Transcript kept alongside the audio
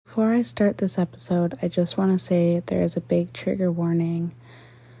Before I start this episode, I just want to say there is a big trigger warning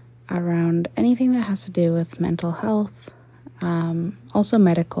around anything that has to do with mental health, also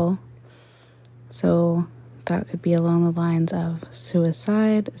medical. So that could be along the lines of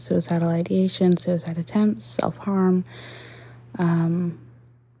suicide, suicidal ideation, suicide attempts, self-harm,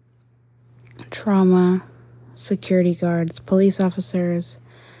 trauma, security guards, police officers,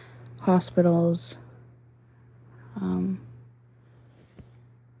 hospitals,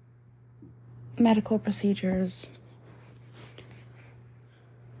 medical procedures,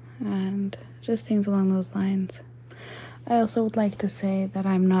 and just things along those lines. I also would like to say that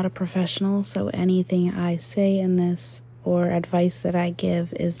I'm not a professional, so anything I say in this or advice that I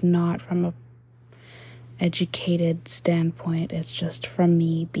give is not from a educated standpoint. It's just from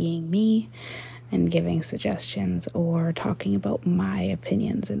me being me and giving suggestions or talking about my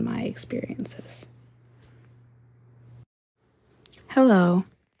opinions and my experiences. Hello,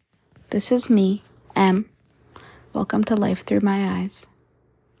 this is me, M. Welcome to Life Through My Eyes.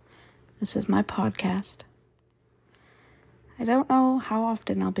 This is my podcast. I don't know how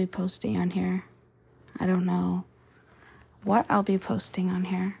often I'll be posting on here. I don't know what I'll be posting on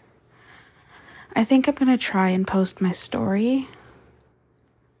here. I think I'm going to try and post my story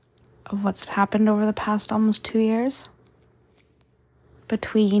of what's happened over the past almost 2 years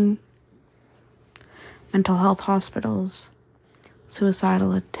between mental health hospitals,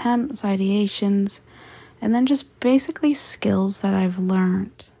 suicidal attempts, ideations, and then just basically skills that I've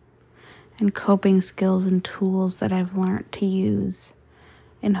learned and coping skills and tools that I've learned to use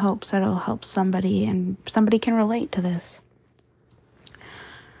in hopes that it'll help somebody and somebody can relate to this.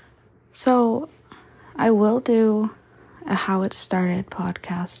 So I will do a How It Started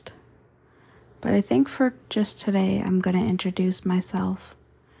podcast, but I think for just today I'm going to introduce myself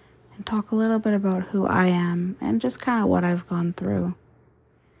and talk a little bit about who I am and just kind of what I've gone through.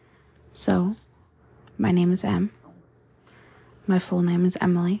 So, my name is M. My full name is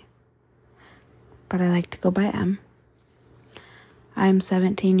Emily, but I like to go by M. I'm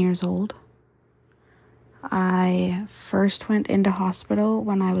 17 years old. I first went into hospital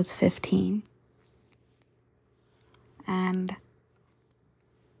when I was 15 and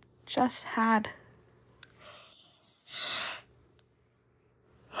just had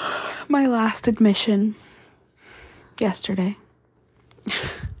my last admission yesterday.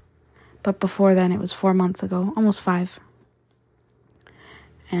 But before then, it was 4 months ago, almost 5.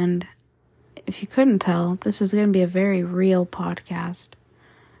 And if you couldn't tell, this is going to be a very real podcast.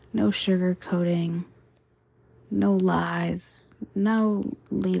 No sugarcoating, no lies, no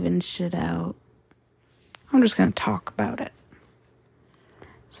leaving shit out. I'm just going to talk about it.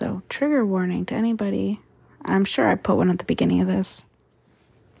 So, trigger warning to anybody. I'm sure I put one at the beginning of this.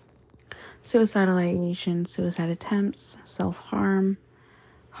 Suicidal ideation, suicide attempts, self-harm,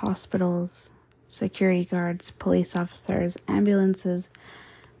 hospitals, security guards, police officers, ambulances,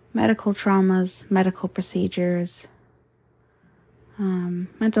 medical traumas, medical procedures,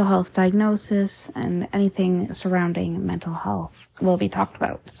 mental health diagnosis, and anything surrounding mental health will be talked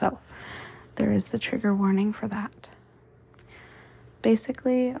about. So there is the trigger warning for that.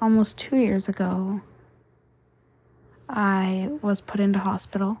 Basically, almost 2 years ago, I was put into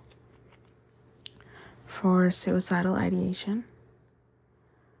hospital for suicidal ideation,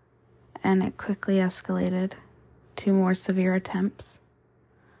 and it quickly escalated to more severe attempts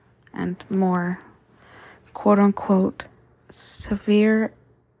and more quote-unquote severe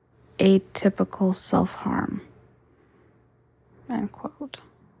atypical self-harm, end quote.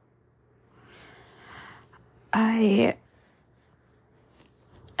 I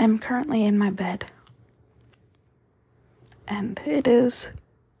am currently in my bed, and it is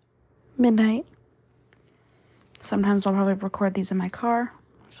midnight. Sometimes I'll probably record these in my car.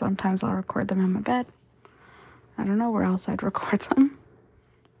 Sometimes I'll record them in my bed. I don't know where else I'd record them.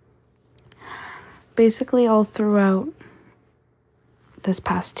 Basically, all throughout this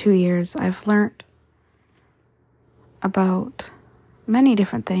past 2 years, I've learned about many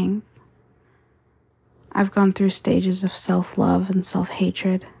different things. I've gone through stages of self-love and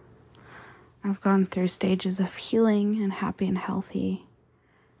self-hatred. I've gone through stages of healing and happy and healthy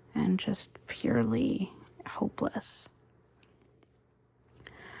and just purely hopeless.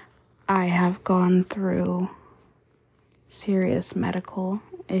 I have gone through serious medical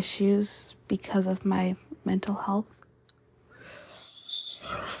issues because of my mental health.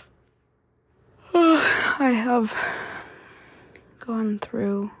 I have gone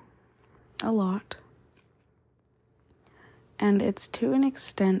through a lot. And it's to an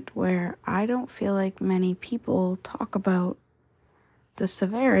extent where I don't feel like many people talk about the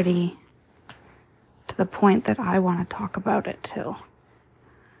severity to the point that I want to talk about it too.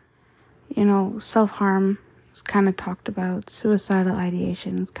 self-harm is kind of talked about, suicidal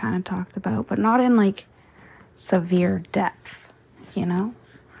ideation is kind of talked about, but not in like severe depth,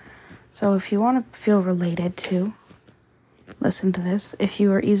 So if you want to feel related to, listen to this. If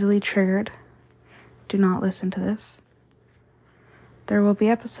you are easily triggered, do not listen to this. There will be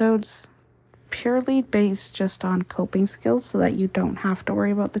episodes purely based just on coping skills so that you don't have to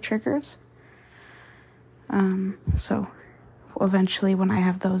worry about the triggers. So eventually when I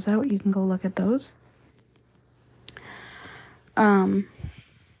have those out, you can go look at those.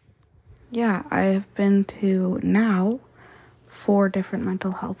 Yeah, I have been to now 4 different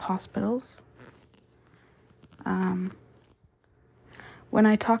mental health hospitals. When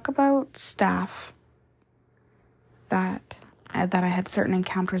I talk about staff that I had certain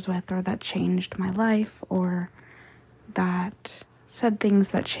encounters with, or that changed my life, or that said things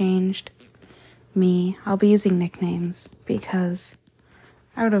that changed me, I'll be using nicknames because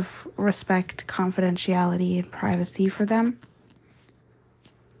out of respect, confidentiality, and privacy for them.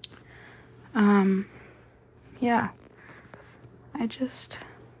 Yeah. I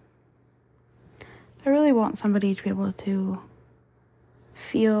really want somebody to be able to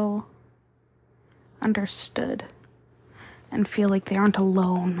feel understood and feel like they aren't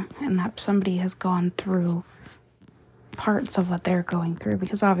alone and that somebody has gone through parts of what they're going through,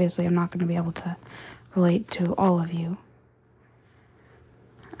 because obviously I'm not going to be able to relate to all of you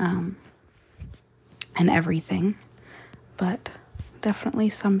and everything, but definitely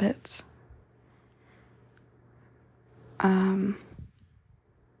some bits.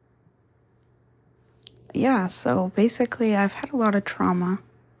 Yeah, so basically I've had a lot of trauma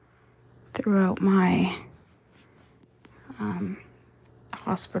throughout my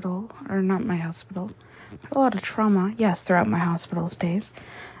hospital, or not my hospital, a lot of trauma, yes, throughout my hospital stays.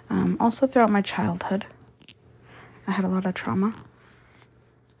 Also throughout my childhood, I had a lot of trauma.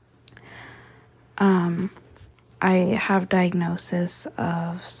 I have diagnosis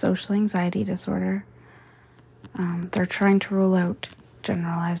of social anxiety disorder. They're trying to rule out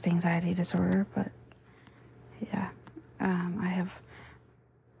generalized anxiety disorder, but yeah. I have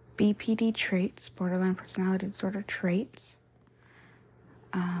BPD traits, borderline personality disorder traits.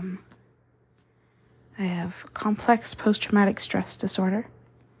 I have complex post-traumatic stress disorder.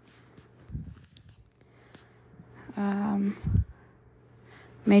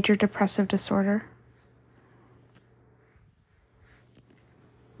 Major depressive disorder.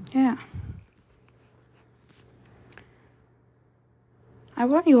 Yeah. I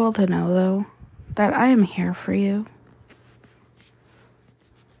want you all to know, though, that I am here for you.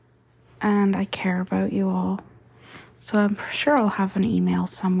 And I care about you all. So I'm sure I'll have an email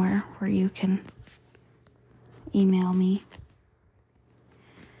somewhere where you can email me.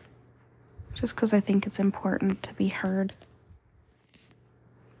 Just because I think it's important to be heard.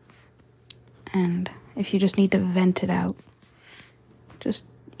 And if you just need to vent it out, just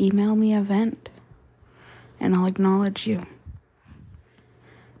email me a vent. And I'll acknowledge you.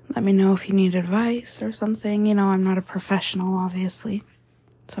 Let me know if you need advice or something. I'm not a professional, obviously.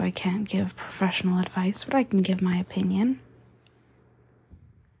 So I can't give professional advice, but I can give my opinion.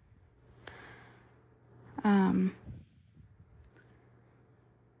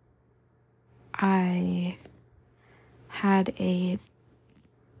 I had a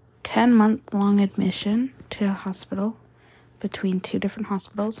 10-month-long admission to a hospital between 2 different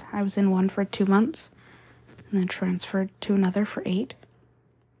hospitals. I was in one for 2 months and then transferred to another for 8.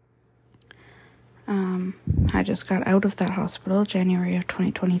 I just got out of that hospital January of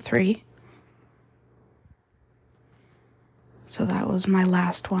 2023. So that was my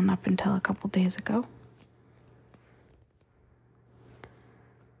last one up until a couple days ago.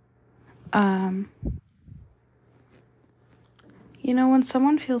 When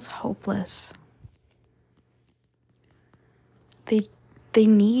someone feels hopeless, they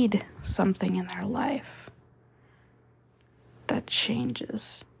need something in their life that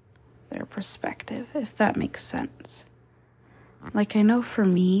changes their perspective, if that makes sense. Like, I know for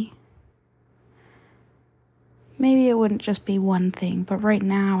me, maybe it wouldn't just be one thing, but right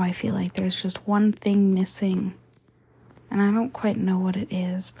now I feel like there's just one thing missing. And I don't quite know what it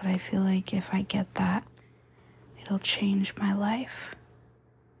is, but I feel like if I get that, it'll change my life.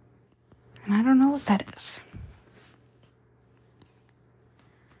 And I don't know what that is.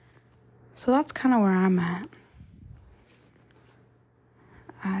 So that's kind of where I'm at.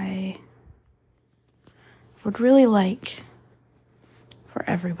 I would really like for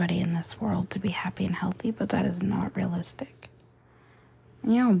everybody in this world to be happy and healthy, but that is not realistic.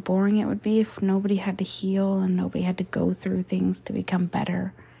 And how boring it would be if nobody had to heal and nobody had to go through things to become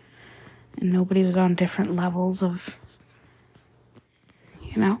better. And nobody was on different levels of,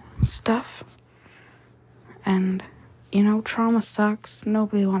 stuff. And, trauma sucks.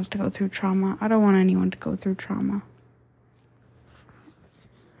 Nobody wants to go through trauma. I don't want anyone to go through trauma.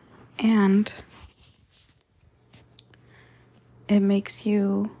 And it makes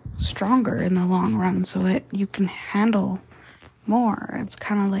you stronger in the long run so that you can handle more. It's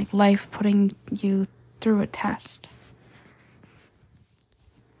kind of like life putting you through a test.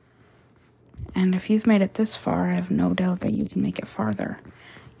 And if you've made it this far, I have no doubt that you can make it farther.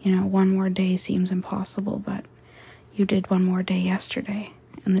 One more day seems impossible, but you did one more day yesterday,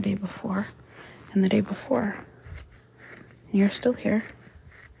 and the day before, and the day before. And you're still here.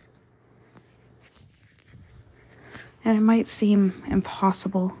 And it might seem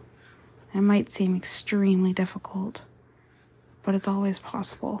impossible. It might seem extremely difficult, but it's always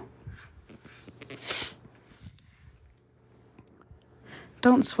possible.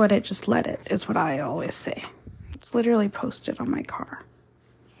 Don't sweat it, just let it, is what I always say. It's literally posted on my car.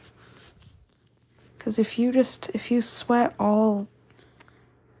 Because if you sweat all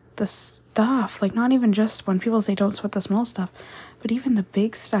the stuff, like not even just when people say don't sweat the small stuff, but even the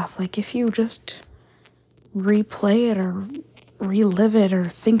big stuff, like if you just replay it or relive it or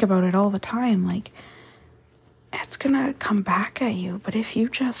think about it all the time, like it's gonna come back at you. But if you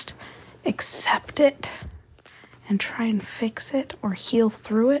just accept it and try and fix it or heal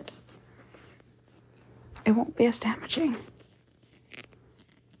through it, it won't be as damaging.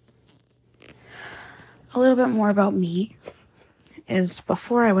 A little bit more about me is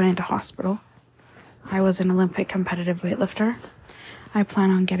before I went into hospital, I was an Olympic competitive weightlifter. I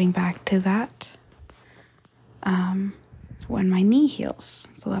plan on getting back to that when my knee heals.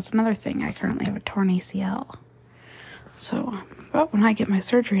 So that's another thing. I currently have a torn ACL. So, but when I get my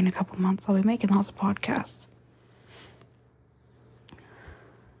surgery in a couple months, I'll be making lots of podcasts.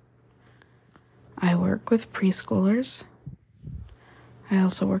 I work with preschoolers. I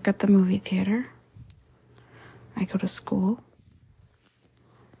also work at the movie theater. I go to school.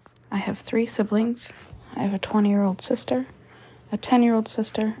 I have 3 siblings. I have a 20-year-old sister, a 10-year-old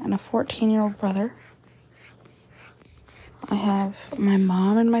sister, and a 14-year-old brother. I have my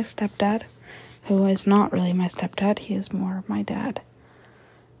mom and my stepdad, who is not really my stepdad. He is more my dad.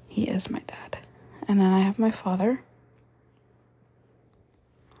 He is my dad. And then I have my father.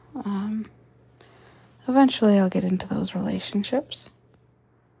 Eventually I'll get into those relationships.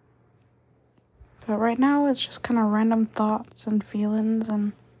 But right now it's just kind of random thoughts and feelings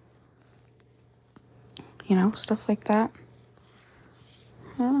and, stuff like that.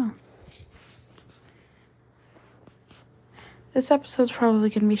 This episode's probably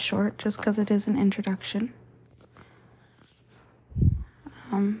going to be short just because it is an introduction.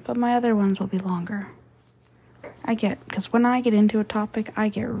 But my other ones will be longer. Because when I get into a topic, I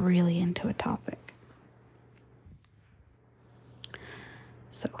get really into a topic.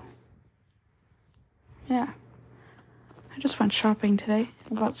 So, yeah. I just went shopping today.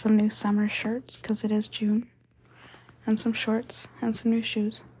 I bought some new summer shirts because it is June. And some shorts and some new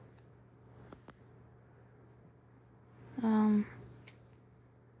shoes.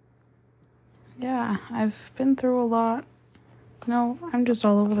 Yeah, I've been through a lot. I'm just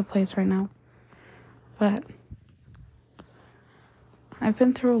all over the place right now. But I've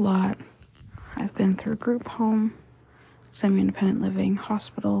been through a lot. I've been through group home, semi-independent living,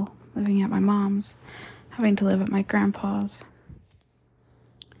 hospital, living at my mom's, having to live at my grandpa's,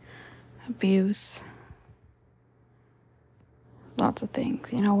 abuse, lots of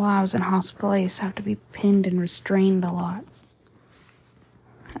things. While I was in hospital, I used to have to be pinned and restrained a lot.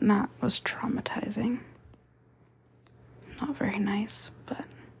 And that was traumatizing. Not very nice, but,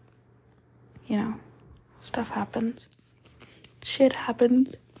 stuff happens. Shit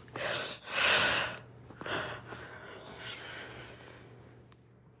happens.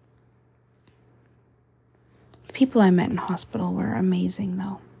 The people I met in hospital were amazing,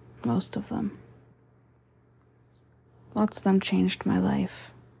 though. Most of them. Lots of them changed my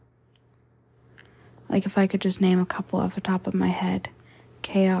life. Like, if I could just name a couple off the top of my head.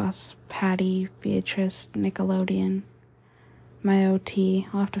 Chaos, Patty, Beatrice, Nickelodeon, my OT.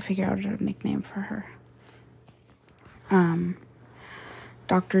 I'll have to figure out a nickname for her.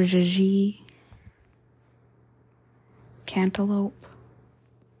 Dr. Gigi, Cantaloupe,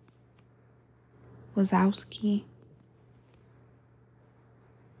 Wazowski,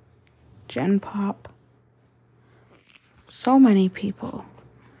 Gen Pop. So many people.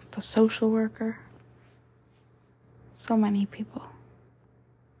 The social worker. So many people.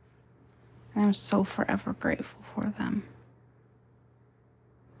 And I'm so forever grateful for them.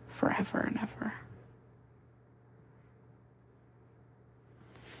 Forever and ever.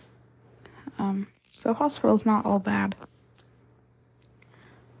 So hospital's not all bad.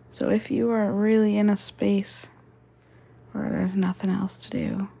 So if you are really in a space where there's nothing else to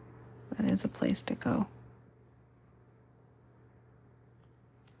do, that is a place to go.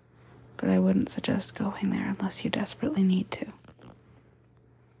 But I wouldn't suggest going there unless you desperately need to.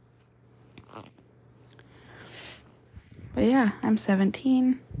 But yeah, I'm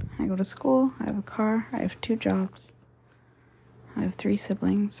 17. I go to school. I have a car. I have 2 jobs. I have 3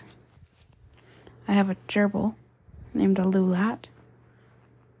 siblings. I have a gerbil named Alulat.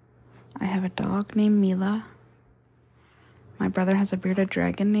 I have a dog named Mila. My brother has a bearded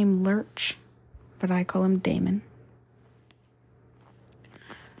dragon named Lurch, but I call him Damon.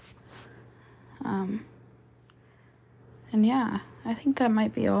 And yeah, I think that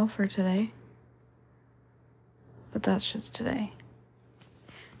might be all for today. But that's just today.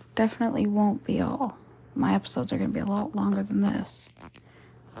 Definitely won't be all. My episodes are going to be a lot longer than this.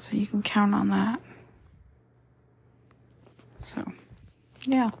 So you can count on that. So,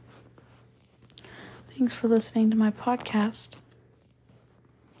 yeah. Thanks for listening to my podcast.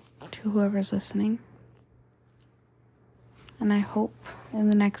 To whoever's listening. And I hope in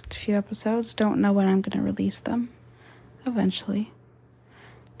the next few episodes, don't know when I'm going to release them, eventually,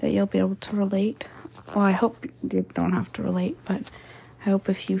 that you'll be able to relate. Well, I hope you don't have to relate, but I hope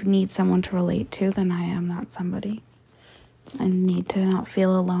if you need someone to relate to, then I am that somebody. I need to not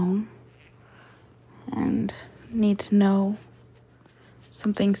feel alone and need to know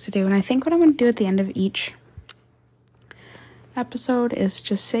some things to do. And I think what I'm going to do at the end of each episode is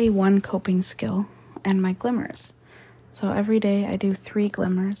just say one coping skill and my glimmers. So every day I do 3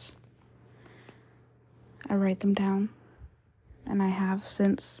 glimmers. I write them down. And I have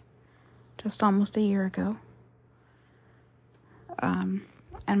since just almost a year ago.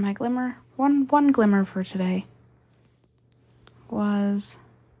 And my glimmer, one glimmer for today was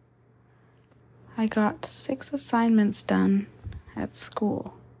I got 6 assignments done at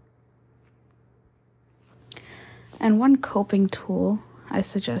school. And one coping tool I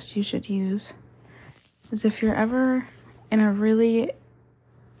suggest you should use is if you're ever in a really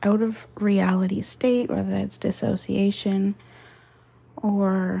out of reality state, whether it's dissociation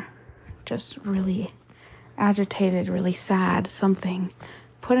or just really agitated, really sad, something,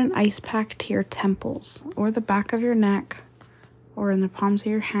 put an ice pack to your temples or the back of your neck or in the palms of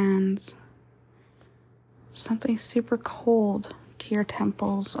your hands. Something super cold to your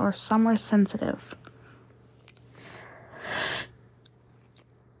temples or somewhere sensitive.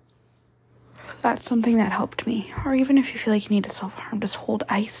 That's something that helped me. Or even if you feel like you need to self-harm, just hold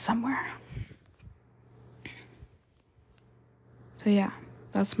ice somewhere. So yeah,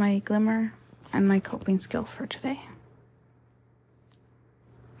 that's my glimmer and my coping skill for today.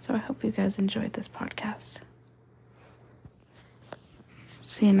 So I hope you guys enjoyed this podcast.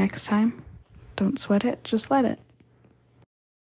 See you next time. Don't sweat it, just let it.